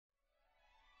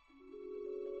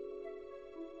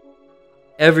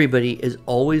Everybody is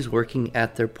always working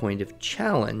at their point of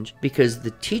challenge because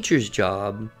the teacher's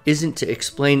job isn't to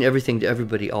explain everything to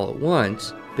everybody all at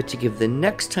once, but to give the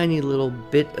next tiny little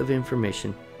bit of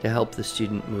information to help the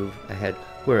student move ahead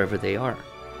wherever they are.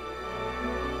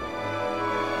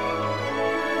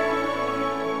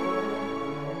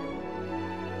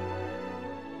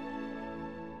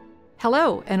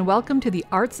 Hello, and welcome to the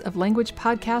Arts of Language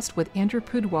podcast with Andrew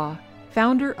Pudewa,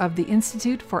 founder of the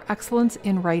Institute for Excellence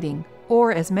in Writing,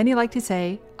 or as many like to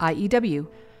say, IEW.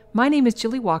 My name is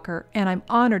Julie Walker, and I'm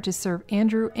honored to serve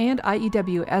Andrew and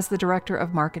IEW as the Director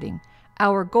of Marketing.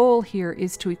 Our goal here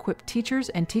is to equip teachers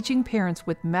and teaching parents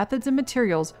with methods and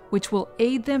materials which will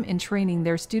aid them in training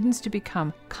their students to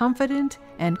become confident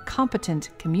and competent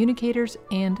communicators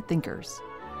and thinkers.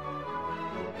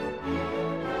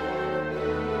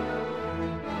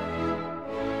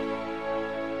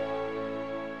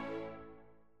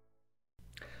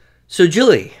 So,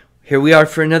 Julie, here we are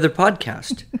for another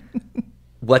podcast.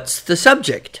 What's the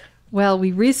subject? Well,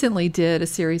 we recently did a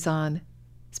series on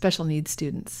special needs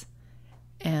students,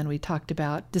 and we talked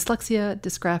about dyslexia,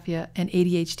 dysgraphia, and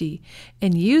ADHD.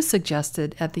 And you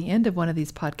suggested at the end of one of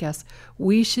these podcasts,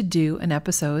 we should do an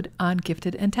episode on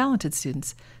gifted and talented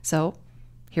students. So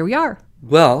here we are.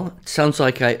 Well, it sounds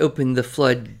like I opened the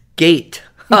floodgate.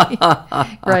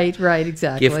 Right,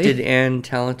 exactly. Gifted and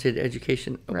talented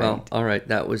education. Right. Well, all right,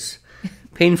 that was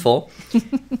painful.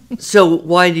 So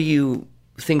why do you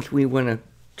think we want to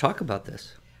talk about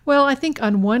this? Well, I think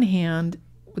on one hand,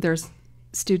 there's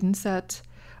students that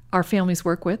our families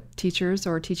work with, teachers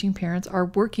or teaching parents are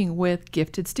working with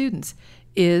gifted students.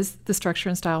 Is the structure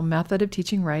and style method of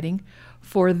teaching writing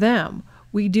for them?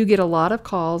 We do get a lot of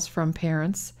calls from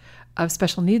parents of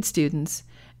special needs students,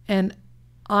 and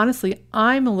honestly,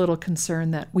 I'm a little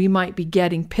concerned that we might be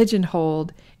getting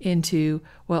pigeonholed into,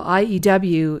 well,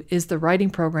 IEW is the writing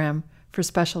program for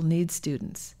special needs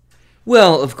students.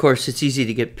 Well, of course, it's easy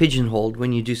to get pigeonholed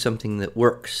when you do something that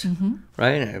works,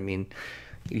 right? I mean,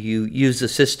 you use a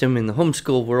system in the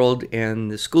homeschool world and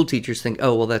the school teachers think,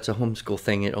 oh, well, that's a homeschool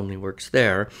thing. It only works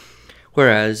there.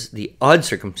 Whereas the odd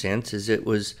circumstance is it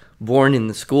was born in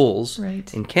the schools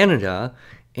in Canada.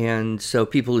 And so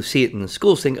people who see it in the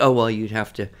schools think, oh, well, you'd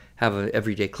have to have an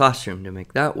everyday classroom to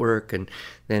make that work. And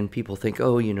then people think,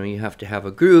 oh, you have to have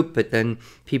a group. But then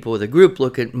people with a group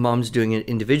look at moms doing it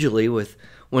individually with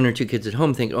one or two kids at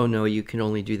home, think, oh, no, you can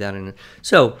only do that.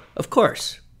 So, of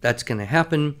course, that's going to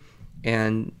happen.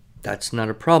 And that's not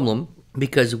a problem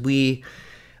because we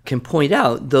can point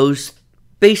out those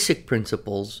basic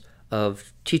principles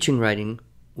of teaching writing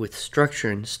with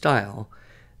structure and style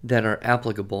that are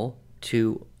applicable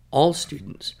to all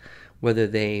students, whether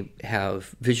they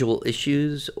have visual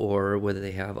issues or whether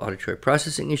they have auditory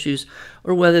processing issues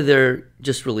or whether they're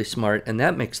just really smart and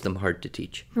that makes them hard to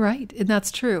teach. Right, and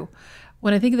that's true.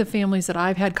 When I think of the families that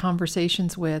I've had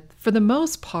conversations with, for the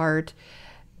most part,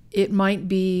 it might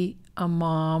be a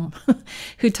mom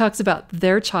who talks about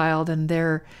their child and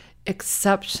they're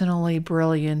exceptionally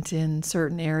brilliant in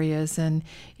certain areas, and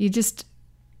you just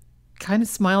kind of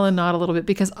smile and nod a little bit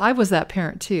because I was that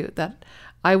parent too, that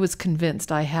I was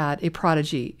convinced I had a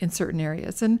prodigy in certain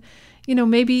areas. And,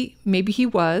 maybe he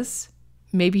was,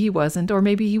 maybe he wasn't, or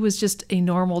maybe he was just a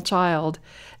normal child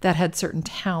that had certain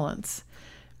talents.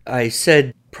 I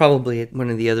said probably at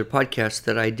one of the other podcasts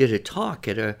that I did a talk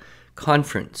at a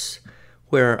conference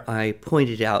where I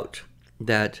pointed out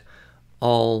that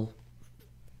all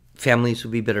families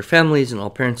would be better families, and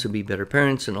all parents would be better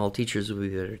parents, and all teachers would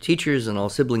be better teachers, and all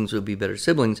siblings would be better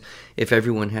siblings if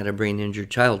everyone had a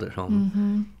brain-injured child at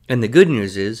home. And the good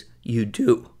news is you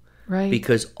do. Right.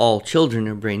 Because all children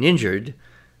are brain-injured.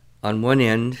 On one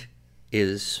end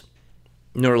is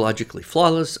neurologically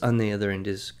flawless, on the other end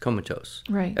is comatose.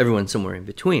 Right. Everyone's somewhere in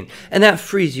between. And that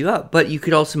frees you up. But you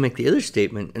could also make the other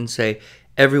statement and say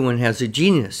everyone has a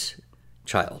genius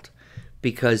child,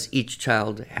 because each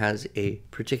child has a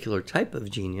particular type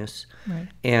of genius. Right.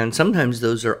 And sometimes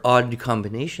those are odd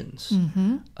combinations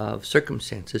of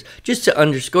circumstances, just to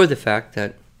underscore the fact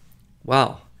that,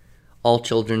 wow, all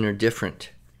children are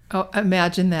different. Oh,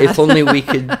 imagine that. If only we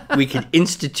could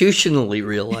institutionally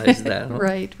realize that. Huh?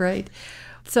 Right.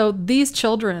 So these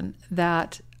children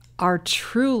that are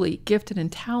truly gifted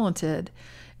and talented,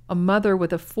 a mother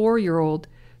with a 4-year-old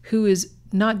who is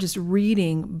not just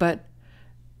reading, but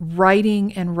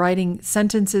writing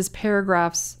sentences,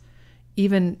 paragraphs,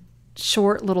 even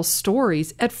short little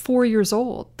stories at 4 years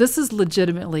old. This is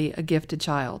legitimately a gifted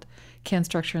child. can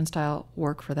structure and style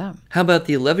work for them? How about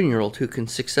the 11-year-old who can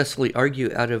successfully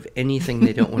argue out of anything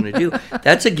they don't want to do?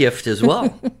 That's a gift as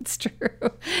well. It's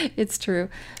true. It's true.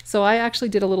 So I actually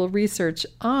did a little research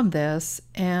on this,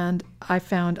 and I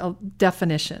found a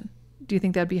definition. Do you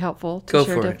think that'd be helpful to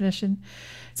share a definition?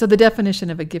 So the definition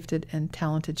of a gifted and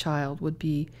talented child would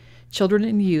be children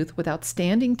and youth with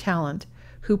outstanding talent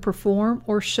who perform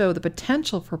or show the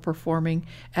potential for performing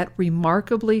at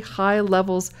remarkably high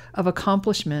levels of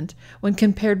accomplishment when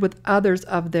compared with others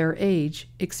of their age,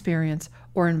 experience,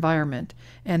 or environment.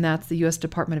 And that's the U.S.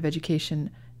 Department of Education,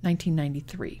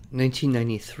 1993.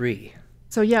 1993.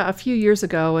 So yeah, a few years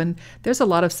ago, and there's a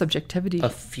lot of subjectivity. A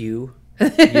few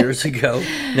years ago.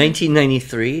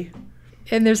 1993?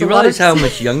 And there's Do you realize how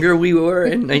much younger we were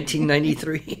in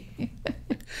 1993?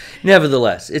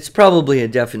 Nevertheless, it's probably a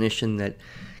definition that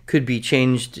could be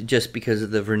changed just because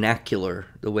of the vernacular,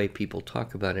 the way people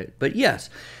talk about it. But yes,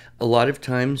 a lot of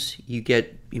times you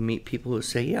meet people who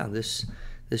say, yeah, this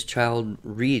child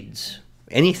reads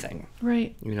anything.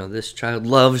 Right. This child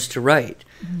loves to write.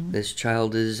 Mm-hmm. This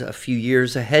child is a few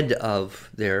years ahead of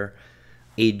their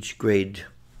age grade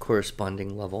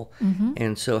corresponding level. Mm-hmm.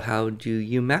 And so how do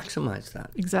you maximize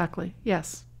that? Exactly.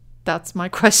 Yes. That's my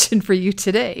question for you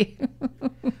today.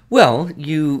 Well,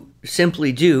 you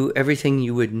simply do everything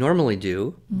you would normally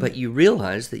do, but you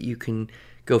realize that you can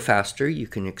go faster, you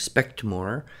can expect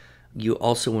more. You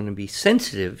also want to be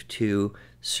sensitive to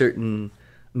certain,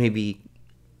 maybe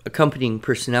accompanying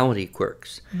personality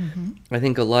quirks. Mm-hmm. I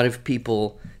think a lot of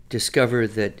people discover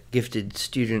that gifted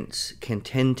students can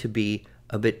tend to be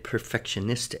a bit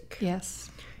perfectionistic.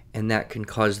 Yes. And that can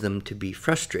cause them to be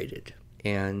frustrated.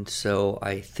 And so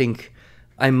I think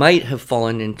I might have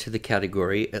fallen into the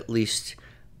category, at least,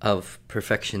 of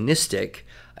perfectionistic.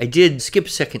 I did skip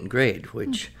second grade,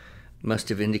 which must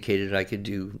have indicated I could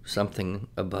do something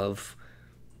above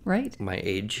my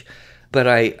age. But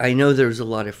I know there's a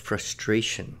lot of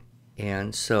frustration.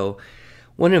 And so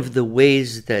one of the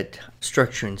ways that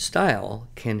structure and style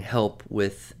can help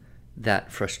with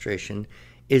that frustration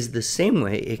is the same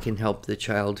way it can help the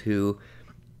child who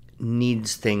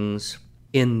needs things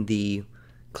in the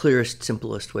clearest,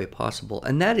 simplest way possible.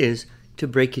 And that is to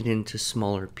break it into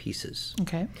smaller pieces.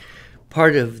 Okay.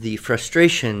 Part of the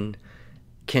frustration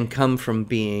can come from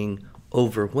being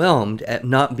overwhelmed at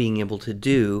not being able to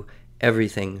do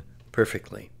everything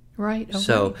perfectly. Right. Okay.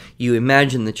 So you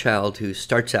imagine the child who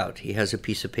starts out, he has a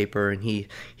piece of paper and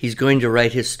he's going to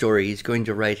write his story, he's going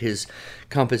to write his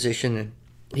composition, and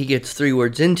he gets 3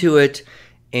 words into it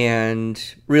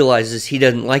and realizes he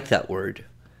doesn't like that word.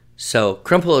 So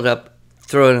crumple it up,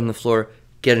 throw it on the floor,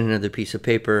 get another piece of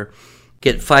paper,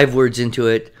 get 5 words into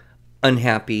it,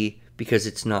 unhappy because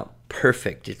it's not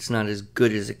perfect. It's not as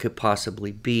good as it could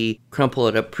possibly be. Crumple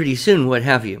it up pretty soon, what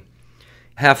have you.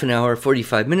 Half an hour,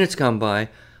 45 minutes gone by,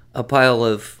 a pile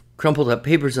of crumpled up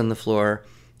papers on the floor,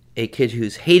 a kid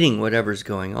who's hating whatever's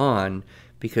going on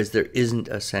because there isn't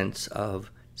a sense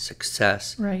of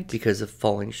success because of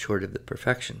falling short of the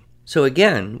perfection. So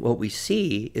again, what we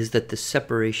see is that the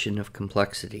separation of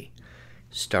complexity.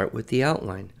 Start with the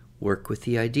outline, work with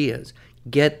the ideas,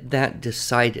 get that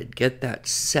decided, get that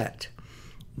set.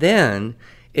 Then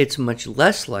it's much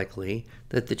less likely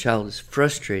that the child is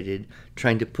frustrated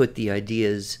trying to put the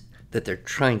ideas that they're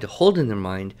trying to hold in their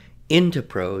mind into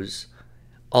prose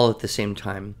all at the same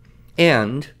time,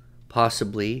 and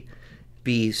possibly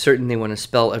be certain they want to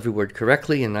spell every word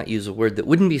correctly and not use a word that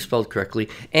wouldn't be spelled correctly,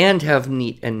 and have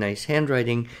neat and nice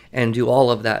handwriting, and do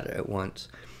all of that at once.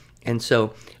 And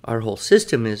so our whole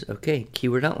system is, okay,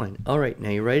 keyword outline. All right, now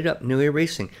you write it up, no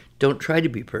erasing. Don't try to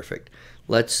be perfect.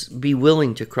 Let's be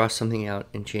willing to cross something out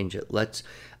and change it. Let's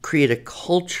create a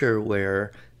culture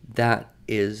where that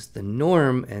is the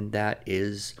norm and that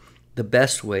is the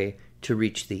best way to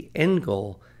reach the end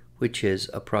goal, which is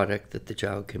a product that the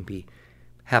child can be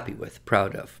happy with,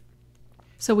 proud of.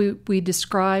 So we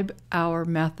describe our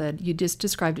method. You just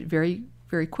described it very,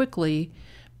 very quickly,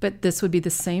 but this would be the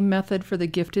same method for the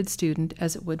gifted student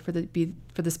as it would for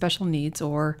the special needs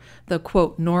or the,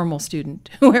 quote, normal student,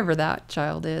 whoever that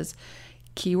child is.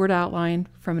 Keyword outline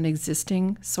from an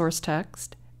existing source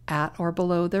text at or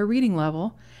below their reading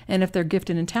level. And if they're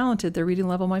gifted and talented, their reading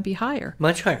level might be higher.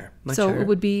 Much higher. So it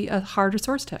would be a harder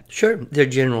source text. Sure. Their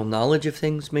general knowledge of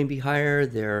things may be higher.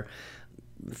 Their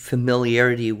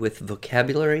familiarity with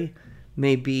vocabulary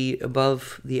may be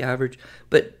above the average.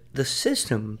 But the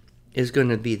system is going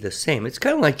to be the same. It's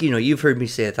kind of like, you've heard me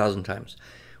say 1,000 times.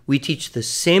 We teach the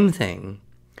same thing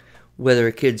whether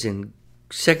a kid's in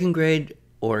second grade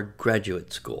or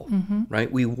graduate school,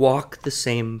 right? We walk the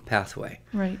same pathway.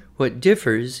 Right. What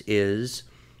differs is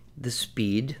the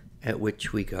speed at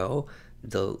which we go,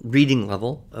 the reading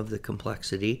level of the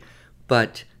complexity,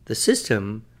 but the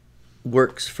system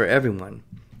works for everyone.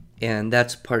 And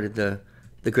that's part of the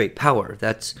great power.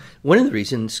 That's one of the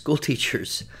reasons school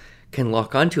teachers can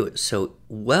lock onto it so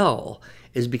well,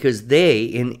 is because they,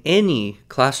 in any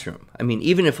classroom, I mean,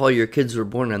 even if all your kids were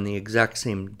born on the exact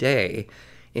same day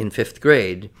in 5th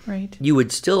grade, right, you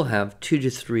would still have 2 to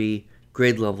 3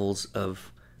 grade levels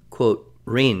of, quote,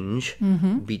 range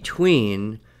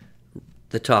between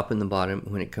the top and the bottom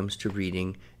when it comes to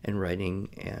reading and writing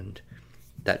and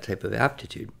that type of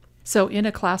aptitude. So in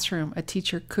a classroom, a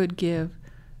teacher could give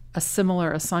a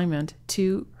similar assignment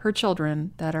to her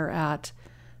children that are at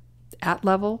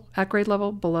grade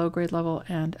level, below grade level,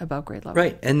 and above grade level.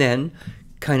 Right. And then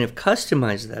kind of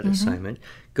customize that assignment,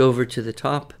 go over to the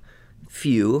top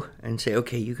few and say,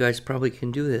 okay, you guys probably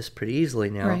can do this pretty easily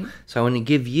now. Right. So I want to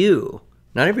give you,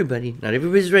 not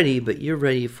everybody's ready, but you're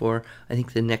ready for, I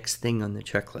think, the next thing on the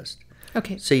checklist.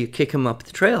 Okay. So you kick them up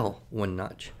the trail one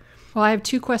notch. Well, I have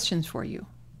 2 questions for you.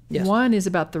 Yes. One is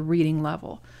about the reading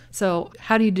level. So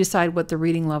how do you decide what the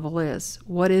reading level is?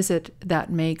 What is it that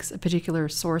makes a particular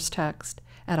source text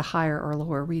at a higher or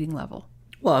lower reading level?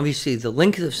 Well, obviously the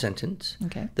length of sentence,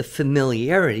 Okay. the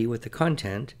familiarity with the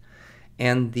content,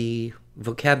 and the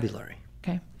vocabulary.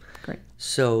 Okay, great.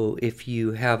 So if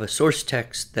you have a source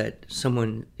text that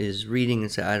someone is reading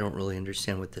and say, I don't really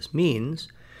understand what this means,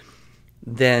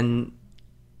 then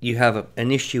you have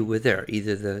an issue with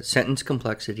either the sentence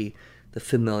complexity, the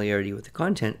familiarity with the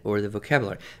content, or the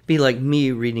vocabulary. Be like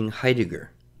me reading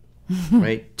Heidegger,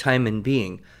 right? Time and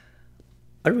Being.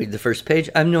 I read the first page.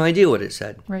 I have no idea what it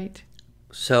said. Right.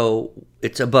 So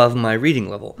it's above my reading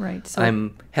level. Right. So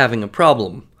I'm having a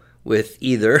problem with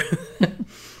either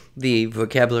the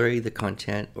vocabulary, the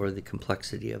content, or the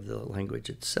complexity of the language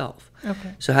itself.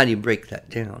 Okay. So how do you break that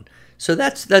down? So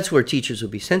that's where teachers will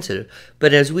be sensitive.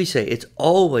 But as we say, it's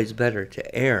always better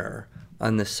to err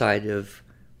on the side of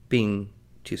being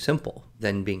too simple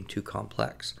than being too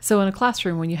complex. So in a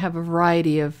classroom, when you have a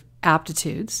variety of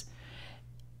aptitudes,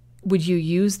 would you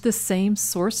use the same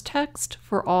source text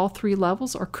for all 3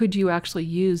 levels, or could you actually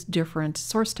use different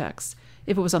source texts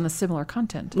if it was on the similar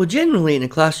content? Well, generally in a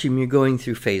classroom, you're going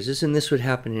through phases, and this would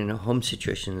happen in a home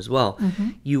situation as well.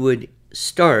 You would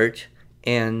start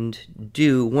and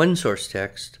do one source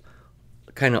text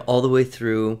kind of all the way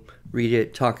through, read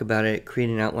it, talk about it, create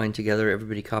an outline together.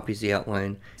 Everybody copies the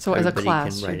outline. So as a Everybody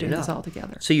class, can you're write doing it this up. all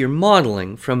together. So you're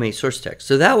modeling from a source text.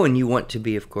 So that one you want to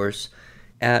be, of course,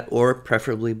 at or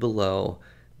preferably below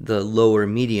the lower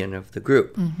median of the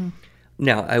group.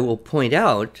 Now, I will point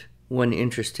out one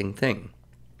interesting thing.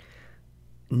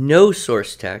 No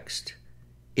source text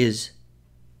is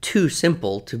too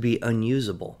simple to be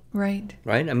unusable, Right.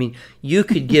 right? I mean, you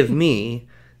could give me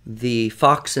the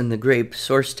Fox and the Grape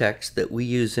source text that we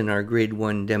use in our grade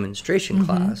 1 demonstration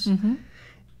class,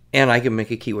 and I could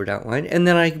make a keyword outline, and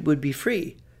then I would be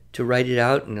free to write it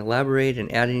out and elaborate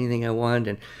and add anything I want.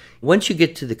 And once you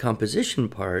get to the composition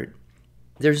part,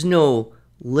 there's no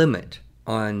limit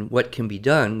on what can be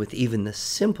done with even the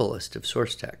simplest of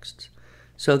source texts.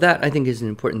 So that, I think, is an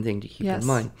important thing to keep in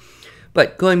mind.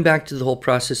 But going back to the whole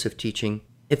process of teaching,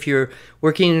 if you're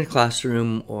working in a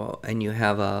classroom and you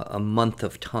have a month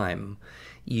of time,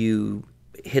 you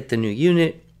hit the new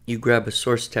unit, you grab a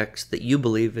source text that you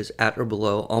believe is at or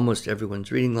below almost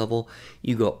everyone's reading level,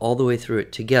 you go all the way through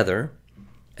it together,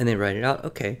 and they write it out.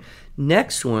 Okay,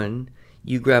 next one,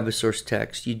 you grab a source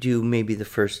text, you do maybe the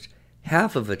first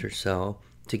half of it or so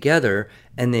together,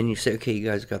 and then you say, okay, you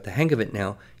guys got the hang of it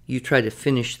now. You try to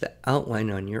finish the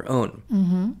outline on your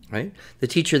own, right? The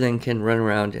teacher then can run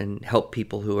around and help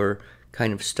people who are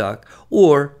kind of stuck.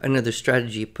 Or another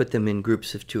strategy, put them in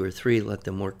groups of 2 or 3, let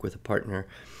them work with a partner.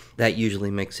 That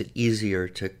usually makes it easier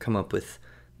to come up with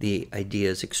the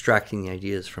ideas, extracting the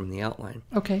ideas from the outline.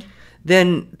 Okay.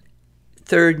 Then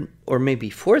third or maybe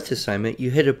fourth assignment,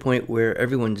 you hit a point where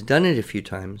everyone's done it a few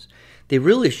times. They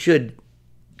really should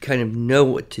kind of know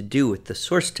what to do with the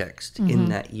source text in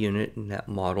that unit, in that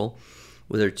model,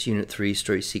 whether it's Unit 3,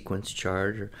 Story Sequence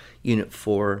Chart, or Unit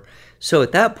 4. So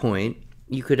at that point,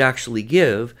 you could actually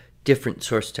give different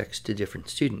source text to different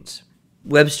students.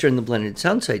 Webster and the Blended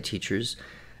Soundside teachers,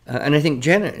 and I think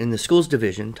Janet in the schools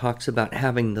division talks about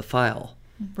having the file,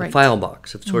 the file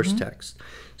box of source text,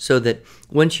 so that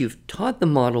once you've taught the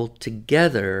model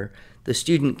together, the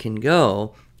student can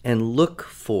go and look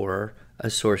for a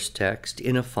source text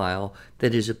in a file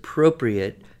that is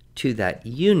appropriate to that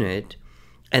unit,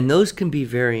 and those can be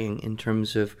varying in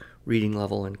terms of reading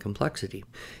level and complexity.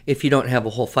 If you don't have a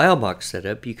whole file box set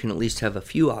up, you can at least have a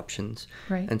few options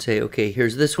and say, okay,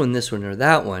 here's this one, or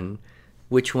that one.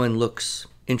 Which one looks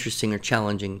interesting or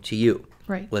challenging to you.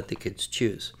 Right. Let the kids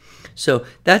choose. So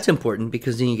that's important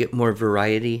because then you get more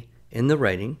variety in the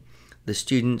writing. The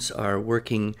students are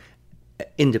working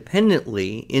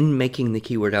independently in making the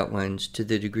keyword outlines to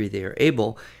the degree they are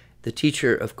able. The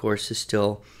teacher, of course, is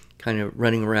still kind of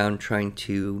running around trying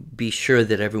to be sure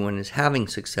that everyone is having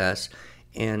success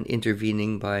and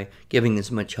intervening by giving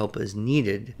as much help as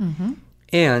needed. Mm-hmm.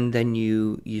 And then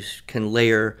you can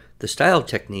layer the style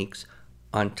techniques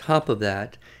on top of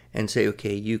that and say,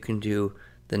 okay, you can do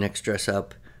the next dress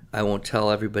up. I won't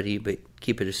tell everybody, but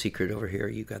keep it a secret over here.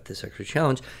 You got this extra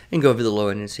challenge. And go over the low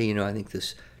end and say, I think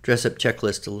this dress up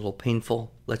checklist a little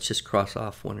painful. Let's just cross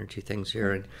off one or two things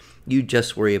here. And you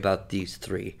just worry about these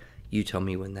 3. You tell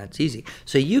me when that's easy.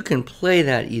 So you can play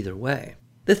that either way.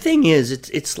 The thing is,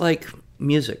 it's like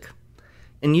music.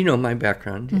 And my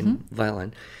background in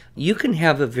violin. You can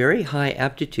have a very high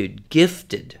aptitude,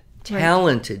 gifted,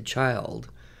 talented child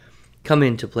come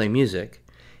in to play music.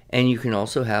 And you can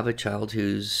also have a child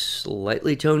who's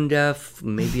slightly tone deaf,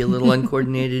 maybe a little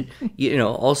uncoordinated,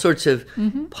 all sorts of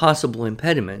possible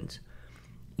impediments.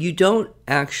 You don't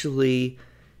actually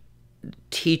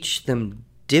teach them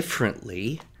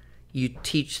differently. You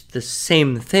teach the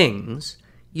same things.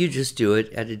 You just do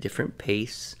it at a different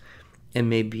pace. And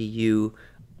maybe you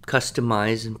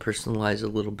customize and personalize a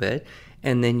little bit.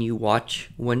 And then you watch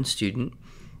one student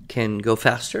can go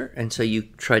faster. And so you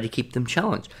try to keep them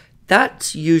challenged.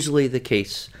 That's usually the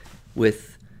case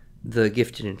with the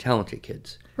gifted and talented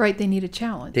kids. Right, they need a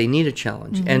challenge. They need a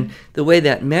challenge. And the way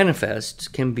that manifests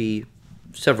can be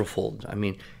severalfold. I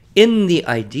mean, in the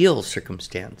ideal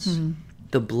circumstance,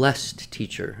 the blessed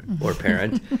teacher or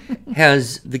parent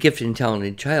has the gifted and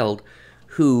talented child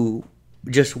who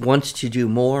just wants to do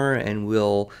more and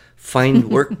will find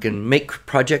work and make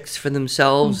projects for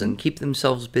themselves and keep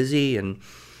themselves busy and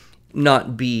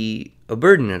not be a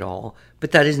burden at all.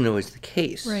 But that isn't always the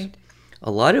case. Right. A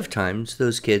lot of times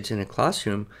those kids in a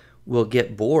classroom will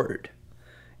get bored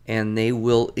and they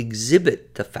will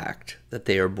exhibit the fact that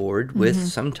they are bored with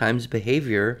sometimes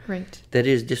behavior that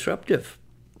is disruptive.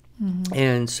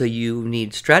 And so you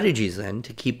need strategies then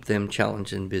to keep them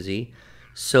challenged and busy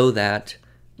so that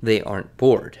they aren't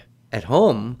bored. At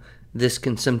home, this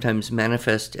can sometimes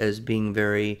manifest as being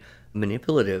very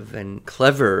manipulative and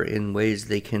clever in ways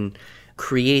they can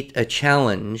create a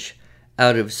challenge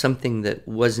out of something that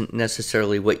wasn't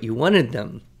necessarily what you wanted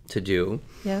them to do.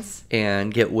 Yes.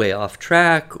 And get way off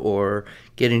track or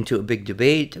get into a big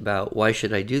debate about why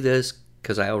should I do this?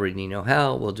 Because I already know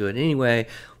how. We'll do it anyway.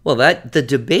 Well, the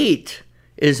debate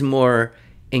is more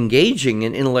engaging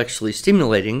and intellectually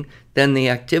stimulating than the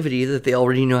activity that they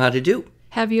already know how to do.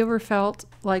 Have you ever felt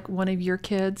like one of your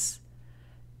kids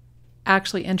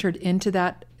actually entered into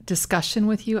that discussion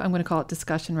with you? I'm going to call it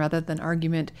discussion rather than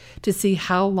argument, to see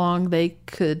how long they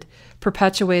could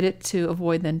perpetuate it to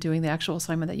avoid then doing the actual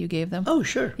assignment that you gave them? Oh,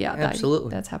 sure. Yeah,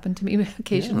 absolutely. That's happened to me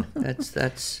occasionally. Yeah,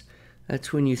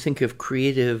 that's when you think of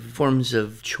creative forms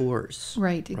of chores.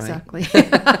 Right, exactly.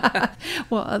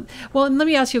 Well, and let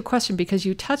me ask you a question, because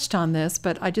you touched on this,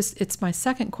 but it's my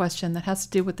second question that has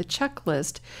to do with the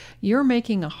checklist. You're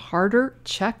making a harder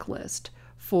checklist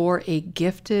for a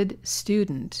gifted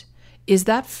student. Is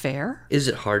that fair? Is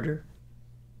it harder?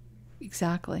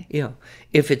 Exactly. Yeah.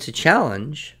 If it's a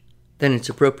challenge, then it's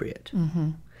appropriate.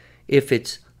 If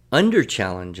it's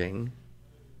under-challenging,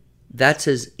 that's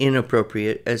as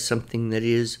inappropriate as something that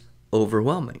is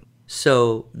overwhelming.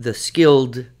 So the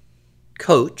skilled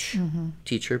coach,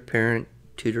 teacher, parent,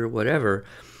 tutor, whatever,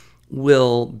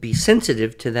 will be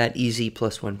sensitive to that easy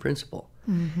 +1 principle.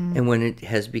 And when it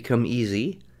has become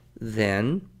easy,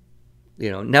 then,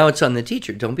 now it's on the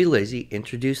teacher. Don't be lazy.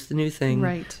 Introduce the new thing.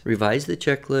 Right. Revise the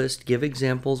checklist, give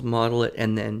examples, model it,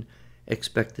 and then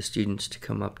expect the students to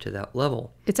come up to that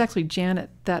level. It's actually Janet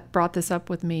that brought this up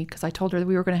with me, because I told her that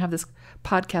we were going to have this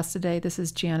podcast today. This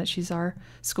is Janet. She's our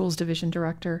schools division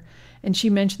director. And she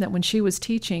mentioned that when she was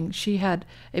teaching, she had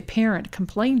a parent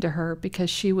complain to her because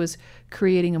she was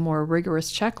creating a more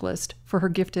rigorous checklist for her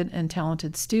gifted and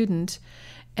talented student,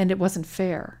 and it wasn't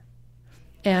fair.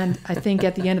 And I think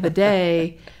at the end of the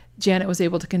day, Janet was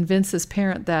able to convince this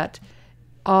parent that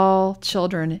all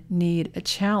children need a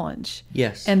challenge.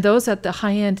 Yes. And those at the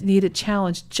high end need a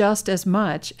challenge just as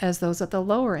much as those at the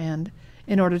lower end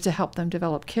in order to help them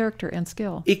develop character and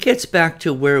skill. It gets back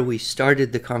to where we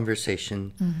started the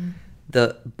conversation.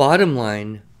 The bottom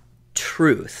line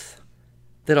truth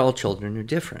that all children are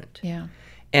different. Yeah.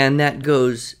 And that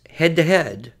goes head to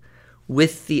head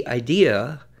with the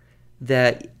idea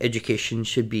that education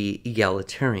should be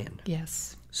egalitarian.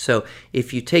 Yes. So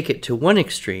if you take it to one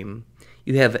extreme,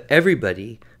 you have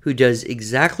everybody who does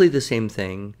exactly the same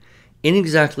thing in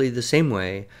exactly the same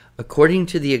way, according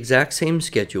to the exact same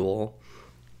schedule,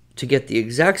 to get the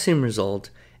exact same result,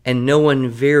 and no one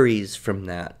varies from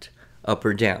that up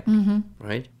or down,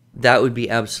 right? That would be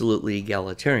absolutely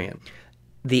egalitarian.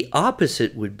 The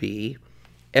opposite would be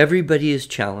everybody is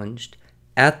challenged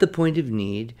at the point of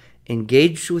need,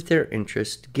 engaged with their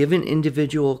interest, given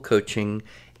individual coaching,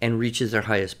 and reaches their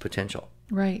highest potential.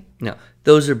 Right. Now,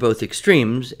 those are both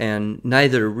extremes, and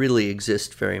neither really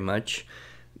exist very much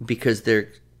because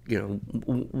they're,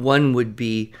 one would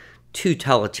be too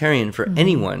totalitarian for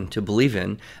anyone to believe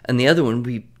in, and the other one would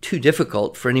be too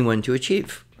difficult for anyone to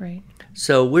achieve. Right.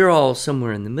 So we're all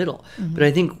somewhere in the middle. But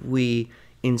I think we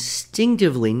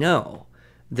instinctively know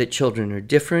that children are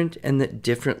different and that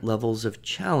different levels of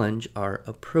challenge are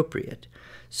appropriate.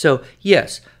 So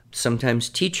yes, sometimes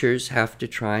teachers have to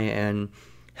try and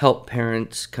help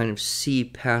parents kind of see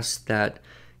past that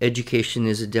education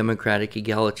is a democratic,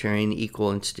 egalitarian,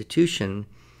 equal institution.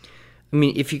 I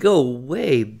mean, if you go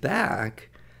way back,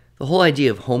 the whole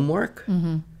idea of homework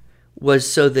was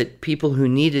so that people who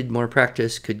needed more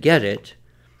practice could get it,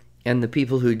 and the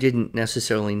people who didn't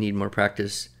necessarily need more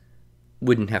practice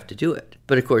wouldn't have to do it.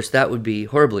 But of course, that would be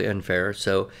horribly unfair,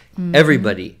 so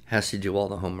everybody has to do all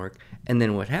the homework. And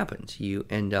then what happens? You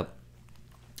end up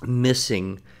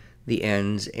missing the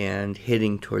ends and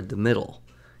hitting toward the middle.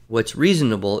 What's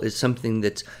reasonable is something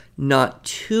that's not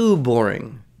too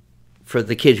boring for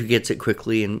the kid who gets it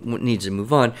quickly and needs to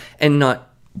move on, and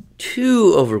not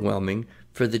too overwhelming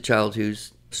for the child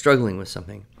who's struggling with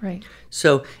something. Right.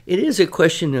 So it is a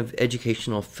question of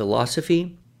educational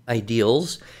philosophy,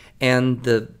 ideals, and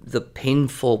the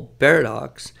painful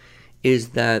paradox is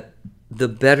that the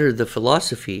better the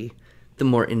philosophy, the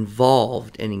more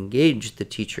involved and engaged the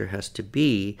teacher has to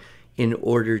be in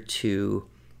order to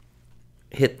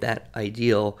hit that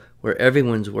ideal where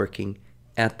everyone's working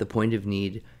at the point of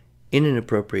need in an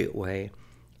appropriate way.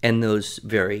 And those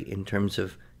vary in terms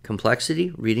of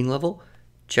complexity, reading level,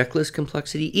 checklist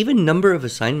complexity, even number of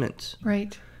assignments.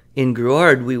 Right. In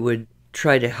Gruard, we would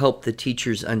try to help the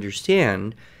teachers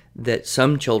understand that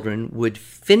some children would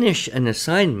finish an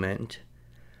assignment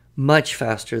much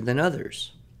faster than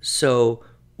others. So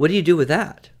what do you do with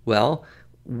that? Well,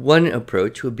 one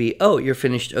approach would be, oh, you're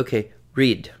finished. Okay,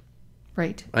 read.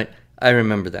 Right. Right. I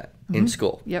remember that in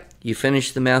school. Yep. You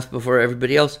finish the math before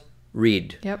everybody else,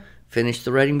 read. Yep. Finish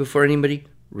the writing before anybody,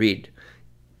 read.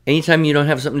 Anytime you don't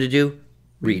have something to do,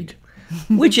 read.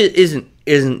 Which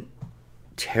isn't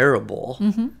terrible.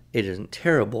 It isn't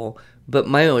terrible. But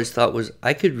my always thought was,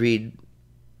 I could read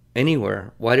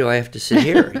anywhere. Why do I have to sit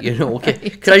here? Okay.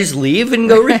 Right. Could I just leave and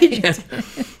go read?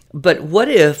 But what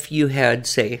if you had,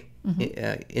 say,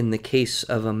 in the case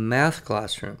of a math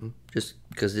classroom, just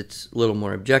because it's a little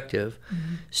more objective,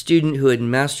 student who had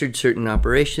mastered certain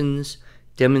operations,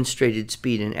 demonstrated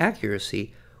speed and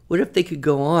accuracy, what if they could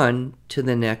go on to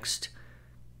the next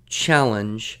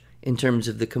challenge in terms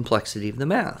of the complexity of the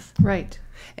math? Right.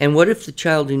 And what if the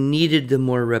child who needed the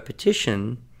more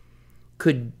repetition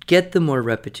could get the more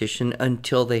repetition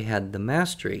until they had the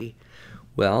mastery?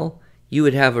 Well, you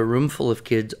would have a room full of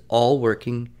kids all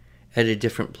working at a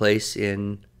different place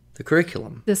in the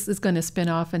curriculum. This is going to spin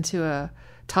off into a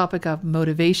topic of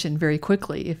motivation very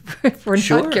quickly if we're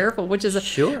not careful, which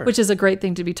is a great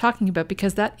thing to be talking about,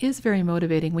 because that is very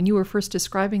motivating. When you were first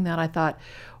describing that, I thought,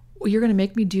 well, you're going to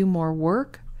make me do more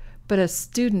work, but a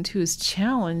student who's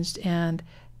challenged and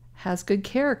has good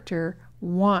character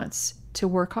wants to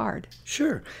work hard.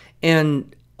 Sure.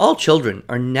 And all children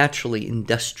are naturally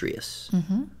industrious.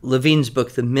 Levine's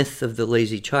book, The Myth of the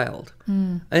Lazy Child,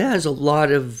 it has a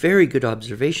lot of very good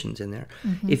observations in there.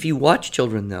 If you watch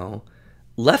children, though,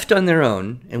 left on their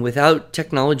own and without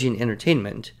technology and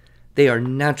entertainment, they are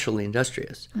naturally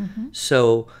industrious.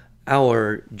 So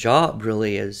our job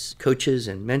really as coaches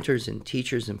and mentors and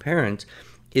teachers and parents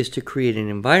is to create an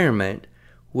environment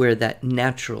where that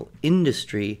natural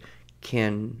industry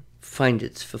can find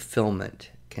its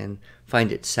fulfillment, can find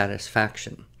its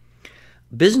satisfaction.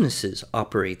 Businesses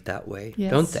operate that way,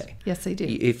 don't they? Yes, they do.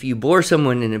 If you bore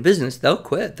someone in a business, they'll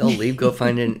quit. They'll leave, go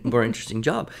find a more interesting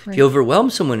job. Right. If you overwhelm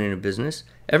someone in a business,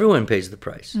 everyone pays the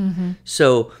price.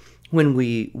 So when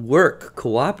we work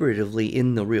cooperatively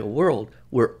in the real world,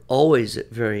 we're always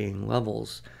at varying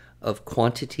levels of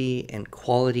quantity and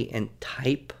quality and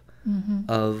type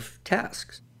of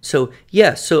tasks. So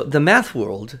yes, so the math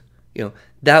world,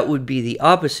 that would be the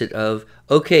opposite of,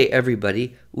 okay,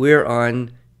 everybody, we're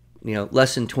on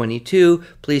lesson 22,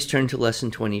 please turn to lesson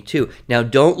 22. Now,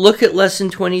 don't look at lesson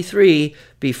 23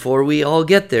 before we all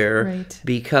get there,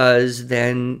 because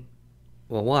then,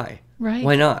 well, why? Right.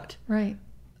 Why not? Right.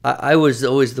 I was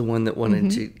always the one that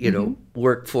wanted to,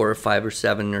 work 4 or 5 or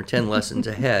 7 or 10 lessons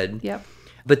ahead. Yep.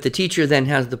 But the teacher then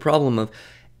has the problem of,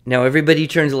 now everybody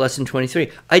turns to lesson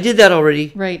 23. I did that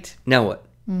already. Right. Now what?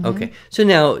 Okay. So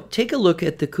now take a look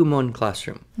at the Kumon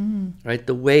classroom, right?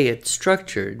 The way it's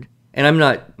structured. And I'm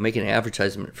not making an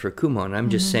advertisement for Kumon. I'm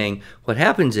just saying what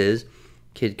happens is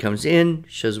kid comes in,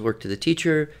 shows work to the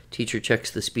teacher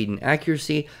checks the speed and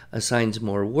accuracy, assigns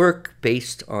more work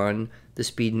based on the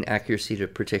speed and accuracy to a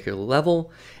particular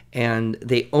level, and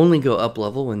they only go up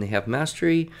level when they have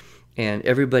mastery, and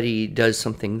everybody does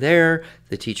something there.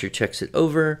 The teacher checks it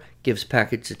over, gives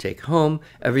packets to take home,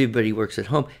 everybody works at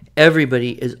home.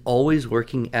 Everybody is always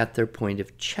working at their point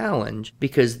of challenge,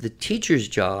 because the teacher's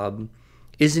job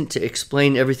isn't to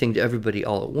explain everything to everybody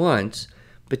all at once,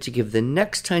 but to give the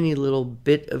next tiny little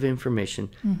bit of information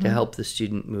to help the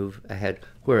student move ahead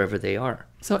wherever they are.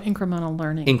 So incremental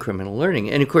learning. Incremental learning.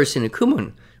 And of course, in a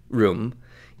Kumon room,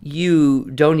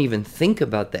 you don't even think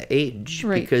about the age,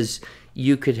 Right. because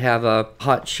you could have a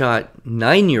hotshot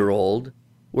 9-year-old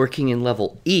working in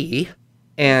level E,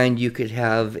 and you could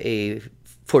have a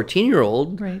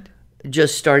 14-year-old Right.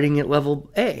 just starting at level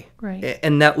A. Right.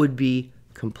 And that would be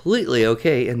completely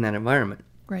okay in that environment.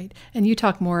 Right. And you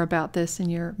talk more about this in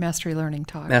your Mastery Learning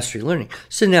talk. Mastery learning.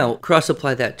 So now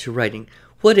cross-apply that to writing.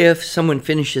 What if someone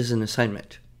finishes an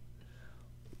assignment?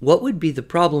 What would be the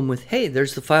problem with, hey,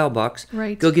 there's the file box.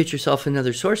 Right. Go get yourself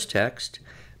another source text,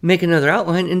 make another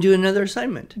outline, and do another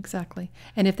assignment. Exactly.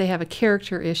 And if they have a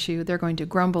character issue, they're going to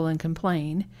grumble and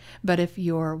complain. But if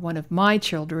you're one of my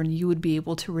children, you would be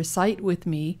able to recite with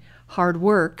me, hard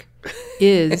work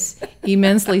is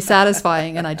immensely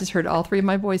satisfying. And I just heard all 3 of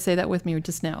my boys say that with me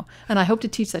just now. And I hope to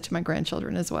teach that to my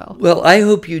grandchildren as well. Well, I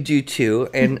hope you do too.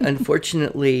 And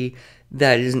unfortunately,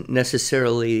 that isn't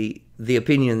necessarily the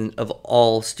opinion of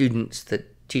all students that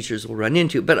teachers will run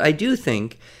into. But I do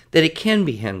think that it can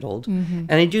be handled.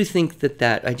 And I do think that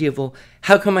that idea of, well,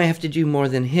 how come I have to do more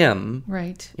than him?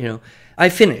 Right. I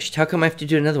finished. How come I have to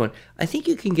do another one? I think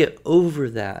you can get over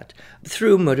that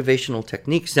through motivational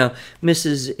techniques. Now,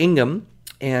 Mrs. Ingham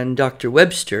and Dr.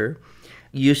 Webster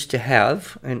used to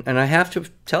have, and I have to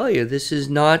tell you, this is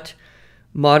not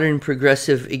modern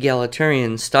progressive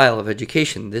egalitarian style of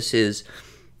education. This is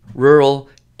rural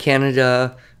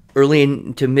Canada,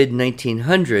 early to mid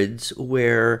 1900s,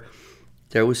 where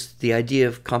there was the idea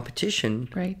of competition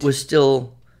Right. was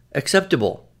still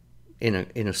acceptable in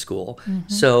a school.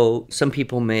 So some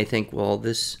people may think, well,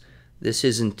 this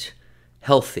isn't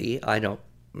healthy. I'm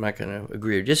not going to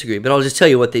agree or disagree, but I'll just tell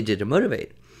you what they did to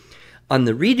motivate. On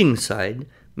the reading side,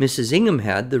 Mrs. Ingham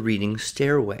had the reading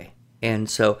stairway. And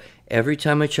so every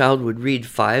time a child would read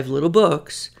 5 little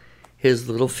books, his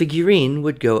little figurine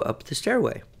would go up the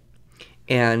stairway.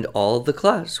 And all of the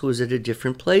class was at a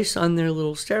different place on their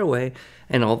little stairway,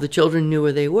 and all the children knew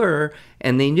where they were,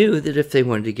 and they knew that if they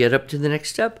wanted to get up to the next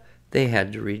step, they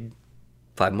had to read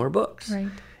 5 more books. Right.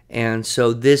 And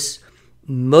so this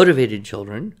motivated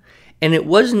children, and it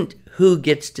wasn't who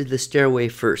gets to the stairway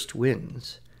first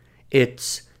wins.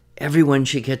 It's everyone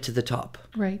should get to the top,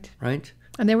 Right. right?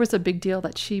 And there was a big deal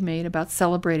that she made about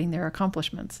celebrating their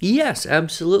accomplishments. Yes,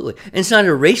 absolutely. And it's not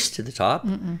a race to the top.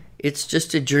 It's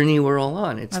just a journey we're all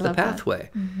on. It's the love that. pathway.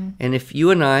 And if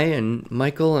you and I and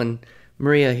Michael and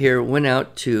Maria here went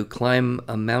out to climb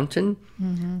a mountain,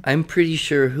 I'm pretty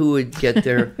sure who would get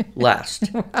there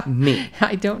last? Me.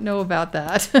 I don't know about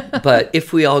that. But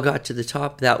if we all got to the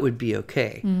top, that would be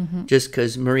okay. Just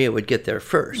because Maria would get there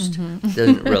first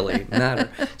doesn't really matter.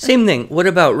 Same thing. What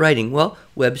about writing? Well,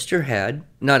 Webster had,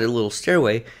 not a little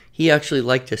stairway, he actually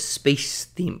liked a space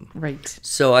theme. Right.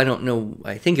 So I don't know,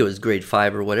 I think it was grade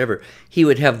 5 or whatever. He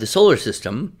would have the solar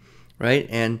system, right?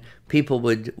 And people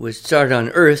would start on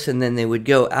Earth, and then they would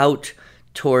go out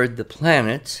toward the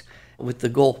planets with the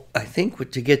goal, I think,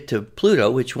 to get to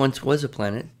Pluto, which once was a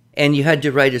planet. And you had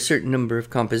to write a certain number of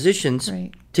compositions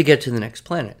Right. to get to the next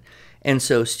planet. And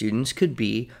so students could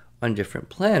be on different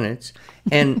planets.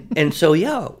 And so,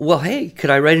 yeah, well, hey,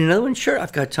 could I write another one? Sure,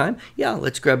 I've got time. Yeah,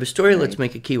 let's grab a story. Let's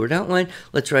make a keyword outline.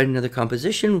 Let's write another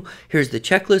composition. Here's the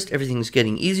checklist. Everything's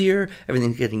getting easier.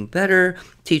 Everything's getting better.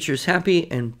 Teacher's happy.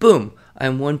 And boom,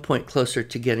 I'm 1 point closer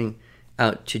to getting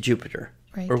out to Jupiter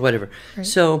Right. or whatever. Right.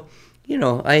 So,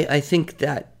 I think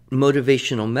that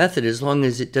motivational method, as long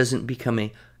as it doesn't become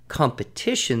a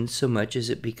competition so much as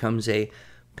it becomes a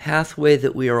pathway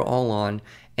that we are all on,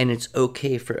 and it's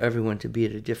okay for everyone to be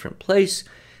at a different place,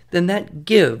 then that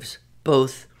gives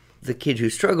both the kid who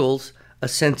struggles a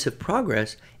sense of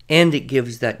progress, and it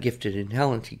gives that gifted and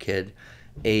talented kid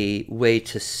a way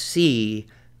to see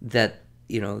that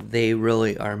they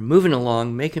really are moving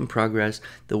along, making progress.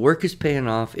 The work is paying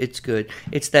off. It's good.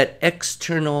 It's that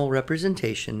external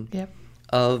representation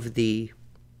of the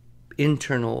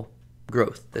internal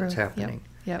growth that's happening.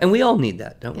 Yep. And we all need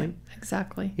that, don't we?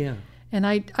 Exactly. Yeah. And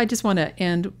I just want to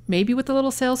end maybe with a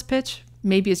little sales pitch.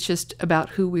 Maybe it's just about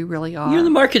who we really are. You're the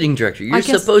marketing director. You're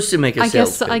supposed to make a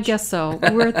sales pitch. I guess so.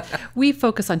 We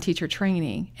focus on teacher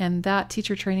training, and that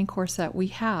teacher training course that we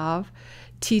have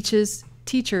teaches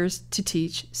teachers to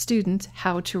teach students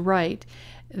how to write.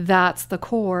 That's the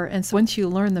core. And so once you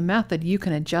learn the method, you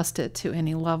can adjust it to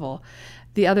any level.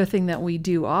 The other thing that we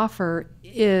do offer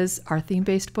is our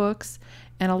theme-based books,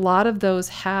 and a lot of those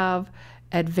have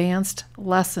advanced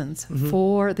lessons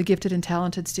for the gifted and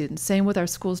talented students. Same with our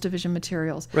schools division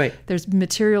materials. Right. There's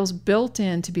materials built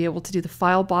in to be able to do the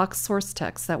file box source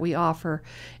text that we offer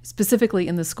specifically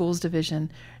in the schools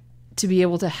division to be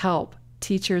able to help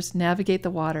teachers navigate the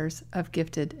waters of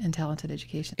gifted and talented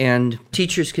education. And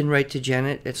teachers can write to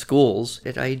Janet at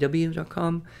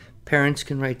schools@IEW.com. Parents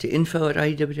can write to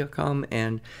info@IEW.com.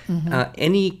 And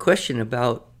any question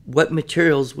about what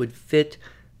materials would fit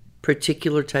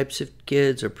particular types of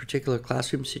kids or particular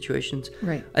classroom situations,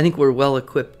 right. I think we're well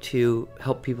equipped to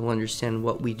help people understand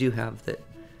what we do have that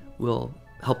will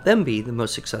help them be the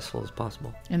most successful as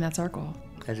possible. And that's our goal.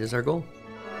 That is our goal.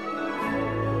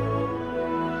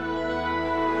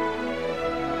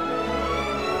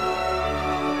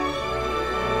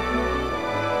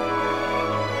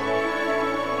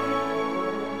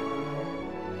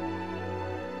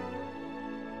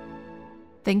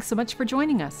 Thanks so much for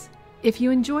joining us. If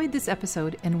you enjoyed this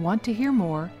episode and want to hear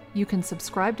more, you can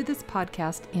subscribe to this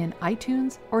podcast in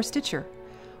iTunes or Stitcher,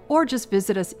 or just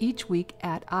visit us each week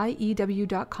at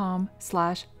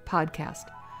IEW.com/podcast.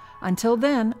 Until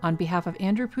then, on behalf of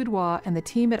Andrew Poudois and the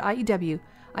team at IEW,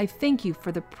 I thank you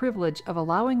for the privilege of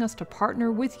allowing us to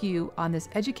partner with you on this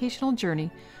educational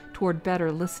journey toward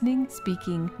better listening,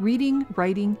 speaking, reading,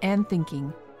 writing, and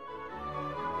thinking.